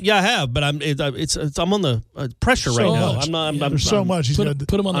new lately? Yeah, I have, but I'm on the pressure right now. There's so much. Put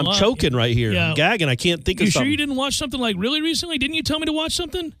him on the line. I'm choking right here. I'm gagging. I can't think of something. You sure you didn't watch something like really recently? Didn't you tell me to watch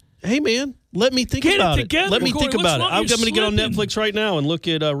something? Hey man, let me think about it. Let me think about it. I'm going to get on Netflix right now and look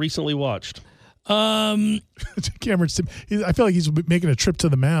at recently watched. Cameron, I feel like he's making a trip to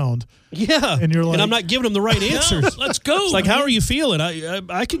the mound. Yeah, and you're like, and I'm not giving him the right answers. Let's go. It's like, how are you feeling?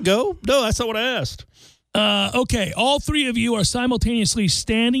 I could go. No, that's not what I asked. Okay, all 3 of you are simultaneously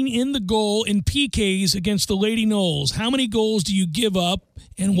standing in the goal in PKs against the Lady Noles. How many goals do you give up,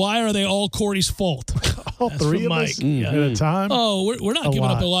 and why are they all Corey's fault? All 3 of us at a time? Oh, we're not giving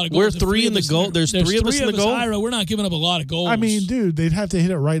up a lot of goals. We're 3 in the goal. There's 3 of us in the goal? Ira, we're not giving up a lot of goals. I mean, dude, they'd have to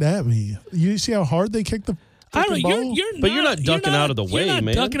hit it right at me. You see how hard they kick the I don't know. You're not ducking out of the way, man. You're not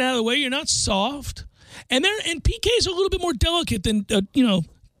man. ducking out of the way. You're not soft. And PK's a little bit more delicate than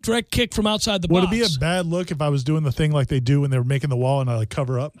direct kick from outside the box. Would it be a bad look if I was doing the thing like they do when they're making the wall and I like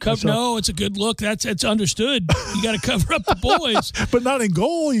cover up? No, it's a good look. It's understood. You got to cover up the boys. But not in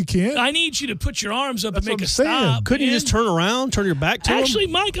goal, you can't. I need you to put your arms up That's and make what a I'm saying. stop. Couldn't you just turn around, turn your back to Actually,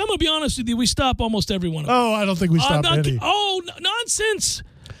 him? Mike, I'm going to be honest with you. We stop almost every one of them. Oh, I don't think we stop any. Nonsense.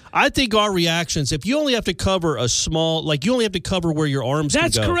 I think our reactions, if you only have to cover a small, like you only have to cover where your arms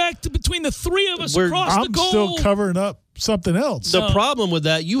That's can go. correct. Between the three of us across the goal. I'm still covering up something else. The problem with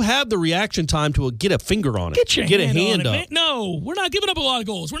that, you have the reaction time to get a finger on it. Get a hand up. Man. No, we're not giving up a lot of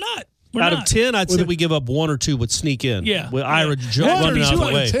goals. We're not. Out of 10, I'd say we give up 1 or 2 would sneak in. Yeah. With Ira running out of the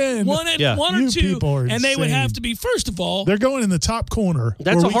way. 10. One or You two, people are and they would insane. have to be, first of all. They're going in the top corner.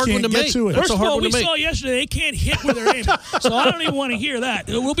 That's where a hard we one can't to get make. to it. That's First a of hard all, one we to make. saw yesterday they can't hit where they're aiming. So I don't even want to hear that.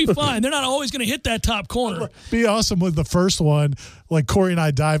 We'll be fine. They're not always going to hit that top corner. Be awesome with the first one. Like Corey and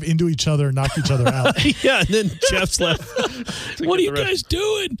I dive into each other and knock each other out. Yeah, and then Jeff's left. What are you guys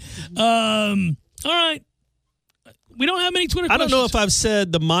doing? All right. We don't have many Twitter questions. I don't know if I've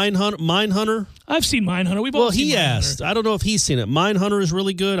said the Mine Hunter. I've seen Mine Hunter. We've all seen he Mine asked. Hunter. I don't know if he's seen it. Mine Hunter is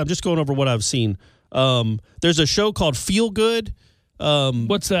really good. I'm just going over what I've seen. There's a show called Feel Good.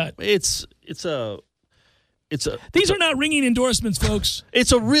 What's that? It's a. These are not ringing endorsements, folks.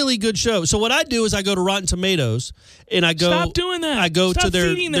 It's a really good show. So what I do is I go to Rotten Tomatoes and I go. Stop doing that. I go Stop to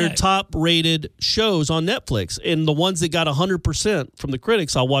their feeding that. top rated shows on Netflix, and the ones that got 100% from the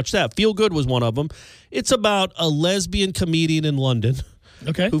critics, I'll watch that. Feel Good was one of them. It's about a lesbian comedian in London.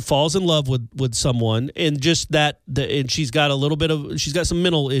 Okay. Who falls in love with someone, and just and she's got some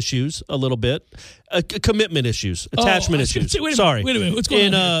mental issues, a little bit, commitment issues, attachment issues. Wait a minute. What's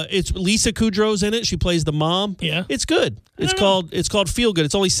going on? It's Lisa Kudrow's in it. She plays the mom. Yeah, it's good. It's called Feel Good.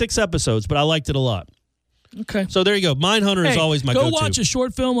 It's only 6 episodes, but I liked it a lot. Okay. So there you go. Mindhunter is always my go-to. Go watch a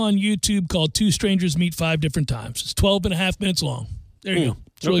short film on YouTube called Two Strangers Meet 5 Different Times. It's 12 and a half minutes long. There you go.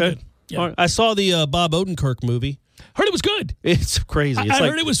 It's really good. Yeah. All right. I saw the Bob Odenkirk movie. Heard it was good. It's crazy. I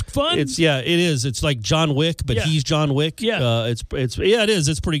heard it was fun. It is. It's like John Wick, but he's John Wick. Yeah. It is.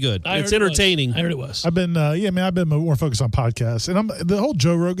 It's pretty good. It's entertaining. I heard it was. I've been I've been more focused on podcasts, and the whole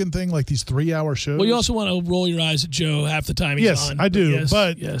Joe Rogan thing, like these 3-hour shows. Well, you also want to roll your eyes at Joe half the time he's on. Yes, I do. Yes,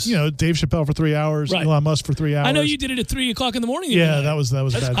 but yes. Dave Chappelle for 3 hours, Right. Elon Musk for 3 hours. I know you did it at 3:00 in the morning. Yeah, that was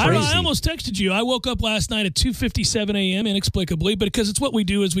bad. I almost texted you. I woke up last night at 2:57 a.m. inexplicably, but because it's what we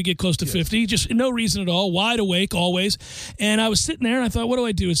do as we get close to 50, just no reason at all, wide awake always. And I was sitting there and I thought, what do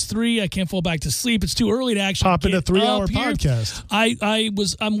I do? It's 3. I can't fall back to sleep. It's too early to actually pop in a 3-hour up here.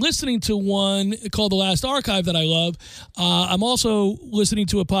 podcast. I'm listening to one called The Last Archive that I love. I'm also listening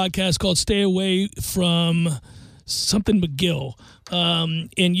to a podcast called Stay Away from something McGill.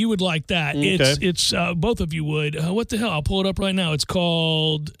 And you would like that. Okay. It's both of you would. What the hell? I'll pull it up right now. It's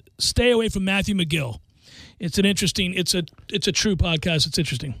called Stay Away from Matthew McGill. It's an interesting. It's a true podcast. It's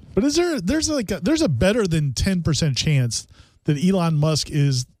interesting. But there's a better than 10% chance that Elon Musk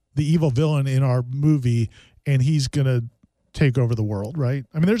is the evil villain in our movie, and he's gonna take over the world, right?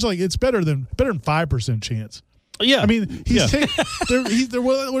 I mean, it's better than 5% chance. Yeah, I mean, they're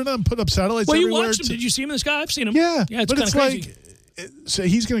willing to put up satellites well, everywhere. You watched him. Did you see him in the sky? I've seen him. Yeah, it's but kind of crazy. So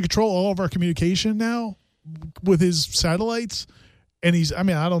he's going to control all of our communication now with his satellites, and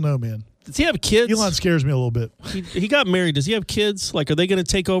I don't know, man. Does he have kids? Elon scares me a little bit. He got married. Does he have kids? Like, are they going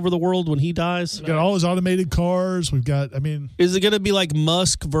to take over the world when he dies? We've got all his automated cars. Is it going to be like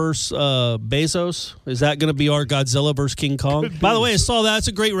Musk versus Bezos? Is that going to be our Godzilla versus King Kong? By the way, I saw that. That's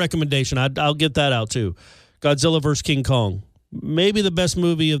a great recommendation. I'll get that out too. Godzilla versus King Kong. Maybe the best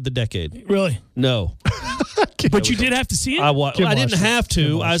movie of the decade. Really? No. But you did have to see it? I didn't have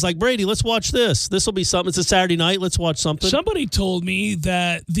to. I was like, Brady, let's watch this. This will be something. It's a Saturday night. Let's watch something. Somebody told me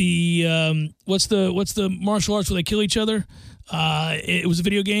that the what's the martial arts where they kill each other? It was a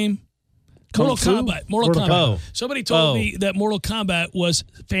video game. Mortal Kombat. Oh. Somebody told me that Mortal Kombat was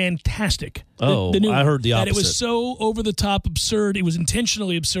fantastic. The new I heard the opposite. That it was so over the top absurd. It was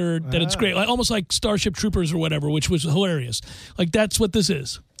intentionally absurd that it's great. Like almost like Starship Troopers or whatever, which was hilarious. Like that's what this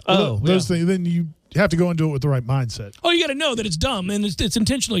is. Those things. Then you have to go into it with the right mindset. Oh, you got to know that it's dumb and it's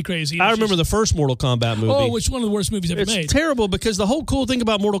intentionally crazy. I remember the first Mortal Kombat movie. Oh, which is one of the worst movies ever made. It's terrible because the whole cool thing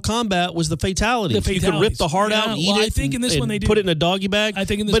about Mortal Kombat was the fatalities. You could rip the heart out and eat it. I think in this one they do. Put it in a doggy bag. I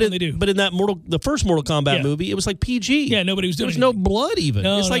think in this one they do. But in the first Mortal Kombat movie, it was like PG. Yeah, nobody was doing There's no blood even.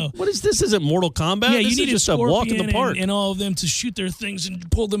 It's like, what is this? This isn't Mortal Kombat. Yeah, this you need is just a walk in the park. And all of them to shoot their things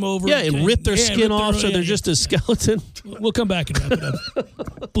and pull them over. Yeah, and rip their skin off so they're just a skeleton. We'll come back and wrap it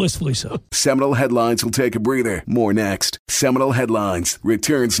up. Blissfully so. Seminole Headlines Headlines will take a breather. More next. Seminole Headlines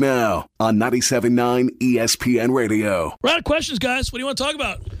returns now on 97.9 ESPN Radio. We're out of questions, guys. What do you want to talk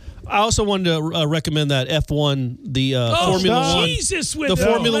about? I also wanted to recommend that F1, the Formula One. Jesus, the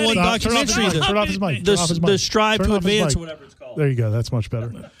Formula One documentary. Turn off his mic. The Strive to Advance, or whatever it's called. There you go. That's much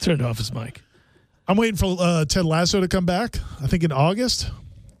better. Turn off his mic. I'm waiting for Ted Lasso to come back. I think in August.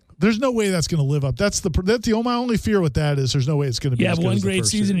 There's no way that's going to live up. That's my only fear with that is there's no way it's going to be. You as have good one as the great first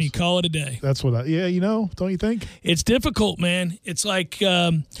season series. and you call it a day. That's what don't you think? It's difficult, man. It's like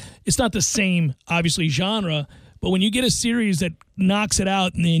it's not the same, obviously, genre, but when you get a series that knocks it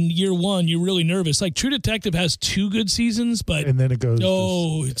out and in year one, you're really nervous. Like True Detective has 2 good seasons, but and then it goes.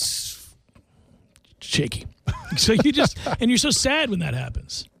 It's shaky. So and you're so sad when that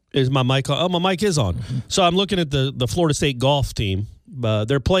happens. Is my mic on? Oh, my mic is on. So I'm looking at the Florida State golf team.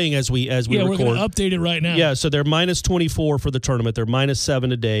 They're playing as we record. We're going to update it right now. Yeah, so they're minus 24 for the tournament. They're minus 7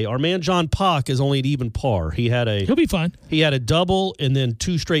 today. Our man John Pock is only at even par. He'll be fine. He had a double and then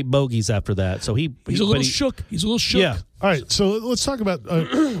 2 straight bogeys after that. So he's a little shook. He's a little shook. Yeah. All right, so let's talk about.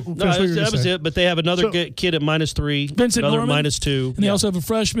 That was it. But they have another kid at minus 3. Vincent another Norman, minus 2. And they also have a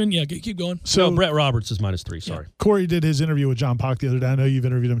freshman. Yeah, keep going. So Brett Roberts is minus 3. Sorry. Corey did his interview with John Pock the other day. I know you've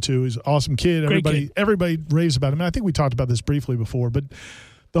interviewed him too. He's an awesome kid. Everybody raves about him. And I think we talked about this briefly before, but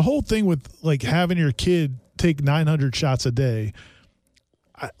the whole thing with like having your kid take 900 shots a day,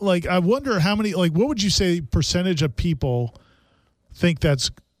 I wonder how many. Like, what would you say percentage of people think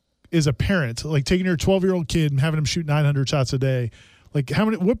is a parent, like taking your 12-year-old kid and having him shoot 900 shots a day? Like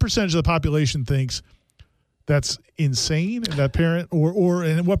what percentage of the population thinks that's insane, and that parent,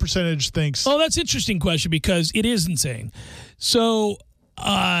 and what percentage thinks? Oh, that's an interesting question because it is insane. So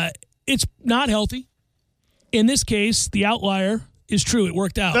it's not healthy. In this case, the outlier is true. It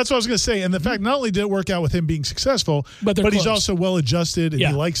worked out. That's what I was going to say. And the fact, not only did it work out with him being successful, but he's also well-adjusted and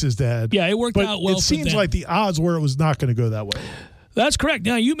he likes his dad. Yeah, it worked out well. It seems like the odds were it was not going to go that way. That's correct.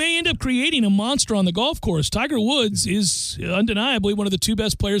 Now, you may end up creating a monster on the golf course. Tiger Woods is undeniably one of the 2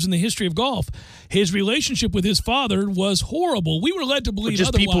 best players in the history of golf. His relationship with his father was horrible. We were led to believe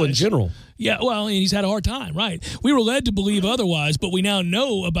just otherwise. People in general. Yeah, well, and he's had a hard time, right? We were led to believe otherwise, but we now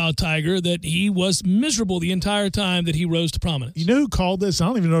know about Tiger that he was miserable the entire time that he rose to prominence. You know who called this? I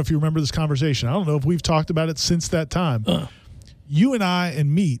don't even know if you remember this conversation. I don't know if we've talked about it since that time. You and I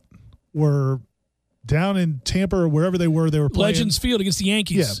and Meat were down in Tampa or wherever they were playing. Legends Field against the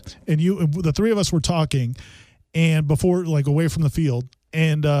Yankees. Yeah, and the 3 of us were talking, and before, like, away from the field,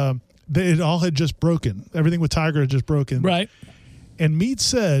 and it all had just broken. Everything with Tiger had just broken. Right. And Meat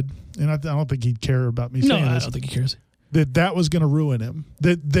said, and I don't think he'd care about me saying this. No, I don't think he cares. That was going to ruin him.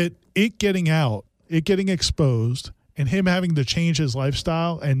 That it getting out, it getting exposed, and him having to change his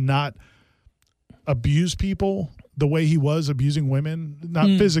lifestyle and not abuse people the way he was abusing women, not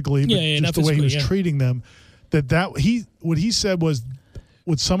physically, but just the way he was treating them. What he said was,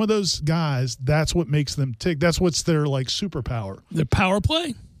 with some of those guys, that's what makes them tick. That's what's their like superpower. Their power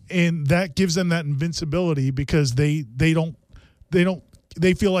play, and that gives them that invincibility because they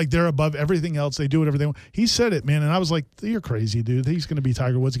feel like they're above everything else. They do whatever they want. He said it, man, and I was like, "You're crazy, dude. He's going to be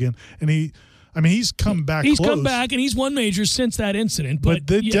Tiger Woods again." And he's come back. He's come back, and he's won majors since that incident. But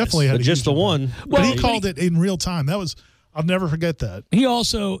they definitely had just the one. But he called it in real time. I'll never forget that. He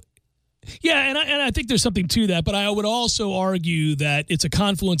also, and I think there's something to that. But I would also argue that it's a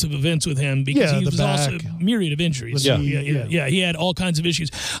confluence of events with him because he was also a myriad of injuries. Yeah, he had all kinds of issues.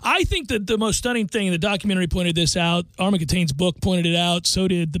 I think that the most stunning thing, and the documentary pointed this out, Armin Cataine's book pointed it out, so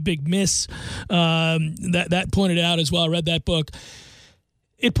did The Big Miss. That pointed it out as well. I read that book.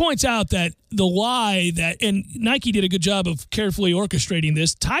 It points out that the lie and Nike did a good job of carefully orchestrating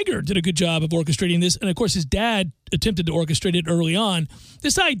this. Tiger did a good job of orchestrating this. And, of course, his dad attempted to orchestrate it early on.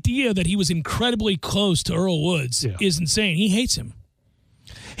 This idea that he was incredibly close to Earl Woods is insane. He hates him.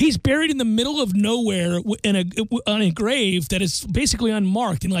 He's buried in the middle of nowhere on a grave that is basically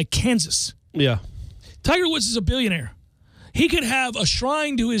unmarked in, like, Kansas. Yeah. Tiger Woods is a billionaire. He could have a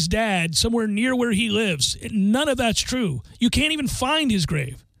shrine to his dad somewhere near where he lives. None of that's true. You can't even find his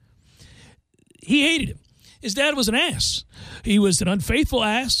grave. He hated him. His dad was an ass. He was an unfaithful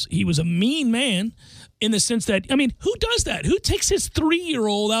ass. He was a mean man in the sense that, who does that? Who takes his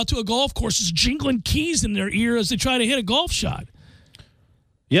 3-year-old out to a golf course jingling keys in their ear as they try to hit a golf shot?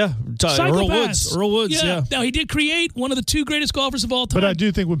 Yeah, Earl Woods. Yeah. Now, he did create one of the 2 greatest golfers of all time. But I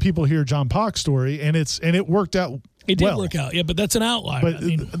do think when people hear John Pock's story, and it worked out It did work out, yeah, but that's an outlier. But,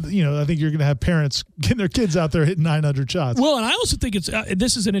 I think you're going to have parents getting their kids out there hitting 900 shots. Well, and I also think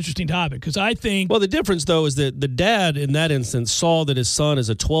this is an interesting topic because I think... Well, the difference, though, is that the dad in that instance saw that his son as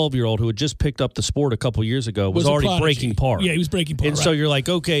a 12-year-old who had just picked up the sport a couple years ago was already breaking par. Yeah, he was breaking par. And so you're like,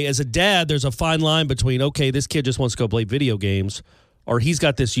 okay, as a dad, there's a fine line between, okay, this kid just wants to go play video games, or he's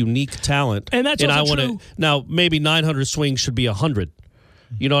got this unique talent. And that's also true. Now, maybe 900 swings should be 100.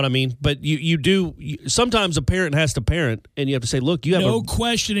 You know what I mean? But you do. Sometimes a parent has to parent, and you have to say, "Look, you have no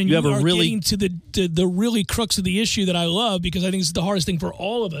question." And you are getting to the really crux of the issue that I love because I think it's the hardest thing for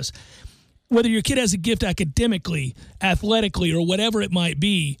all of us. Whether your kid has a gift academically, athletically, or whatever it might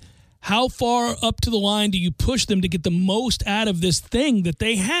be, how far up to the line do you push them to get the most out of this thing that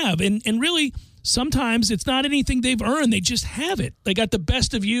they have? And really, sometimes it's not anything they've earned. They just have it. They got the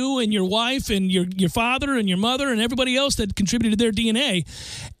best of you and your wife and your father and your mother and everybody else that contributed to their DNA.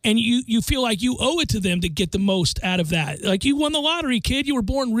 And you feel like you owe it to them to get the most out of that. Like you won the lottery, kid. You were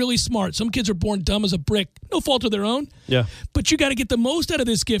born really smart. Some kids are born dumb as a brick. No fault of their own. Yeah. But you got to get the most out of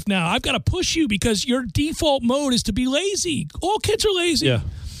this gift now. I've got to push you because your default mode is to be lazy. All kids are lazy. Yeah.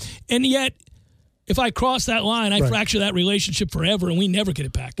 And yet, if I cross that line, I fracture that relationship forever, and we never get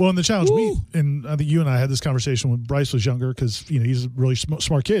it back. Well, and the challenge and I think you and I had this conversation when Bryce was younger because he's a really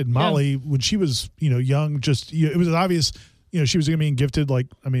smart kid. Molly, when she was young, it was obvious she was going to be gifted. Like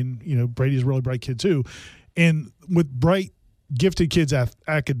Brady's a really bright kid too, and with bright, gifted kids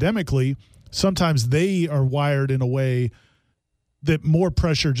academically, sometimes they are wired in a way that more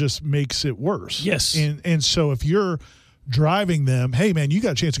pressure just makes it worse. Yes, and so if you're driving them, hey man, you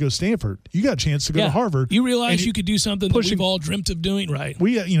got a chance to go to Stanford, you got a chance to go to Harvard, you realize you could do something that we've all dreamt of doing, right?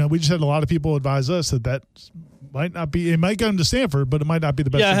 We just had a lot of people advise us that might not be, it might come to Stanford, but it might not be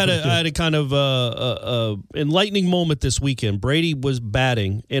the best. I had a kind of enlightening moment this weekend. Brady was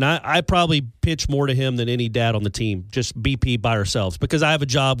batting, and I probably pitch more to him than any dad on the team, just BP by ourselves, because I have a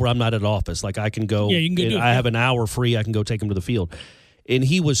job where I'm not at office. Like I can go, you can go do it. I have an hour free, I can go take him to the field. And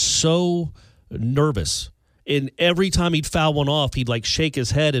he was so nervous. And every time he'd foul one off, he'd like shake his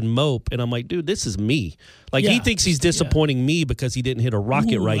head and mope. And I'm like, dude, this is me. Like he thinks he's disappointing me because he didn't hit a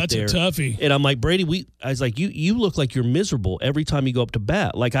rocket that's there. That's a toughie. And I'm like, Brady, I was like, you look like you're miserable every time you go up to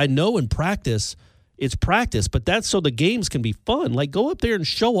bat. Like I know in practice, it's practice, but that's so the games can be fun. Like go up there and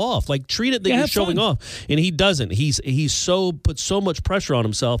show off. Like treat it that you're showing off. And he doesn't. He's put so much pressure on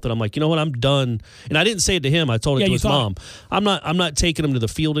himself that I'm like, you know what, I'm done. And I didn't say it to him. I told it to his mom. I'm not taking him to the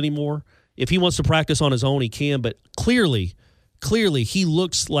field anymore. If he wants to practice on his own, he can. But clearly, he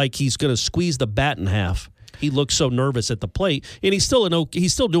looks like he's going to squeeze the bat in half. He looks so nervous at the plate, and he's still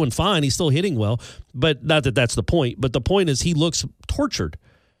doing fine. He's still hitting well, but not that that's the point. But the point is, he looks tortured.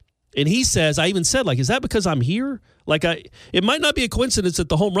 And he says, I even said, like, is that because I'm here? Like, it might not be a coincidence that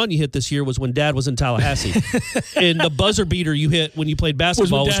the home run you hit this year was when Dad was in Tallahassee. And the buzzer beater you hit when you played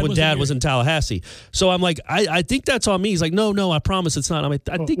basketball was when Dad was in Tallahassee. So I'm like, I think that's on me. He's like, no, I promise it's not. I'm like,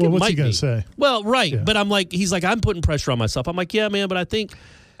 I think it might be. What's he going to say? Well, right. Yeah. But I'm like, he's like, I'm putting pressure on myself. I'm like, yeah, man, but I think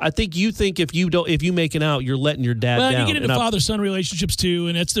you think if you make it out, you're letting your dad down. Well, you get into father-son relationships too,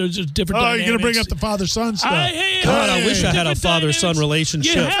 and there's different dynamics. You're going to bring up the father-son stuff. I wish I had a father-son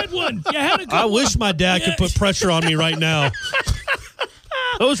relationship. You had one. You had a good I wish my dad could put pressure on me right now.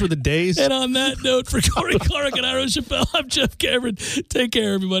 Those were the days. And on that note, for Corey Clark and Ira Chappelle, I'm Jeff Cameron. Take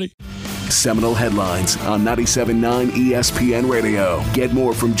care, everybody. Seminole Headlines on 97.9 ESPN Radio. Get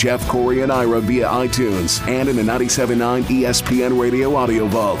more from Jeff, Corey, and Ira via iTunes and in the 97.9 ESPN Radio audio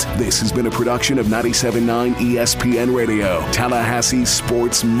vault. This has been a production of 97.9 ESPN Radio, Tallahassee's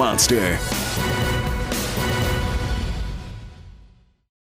sports monster.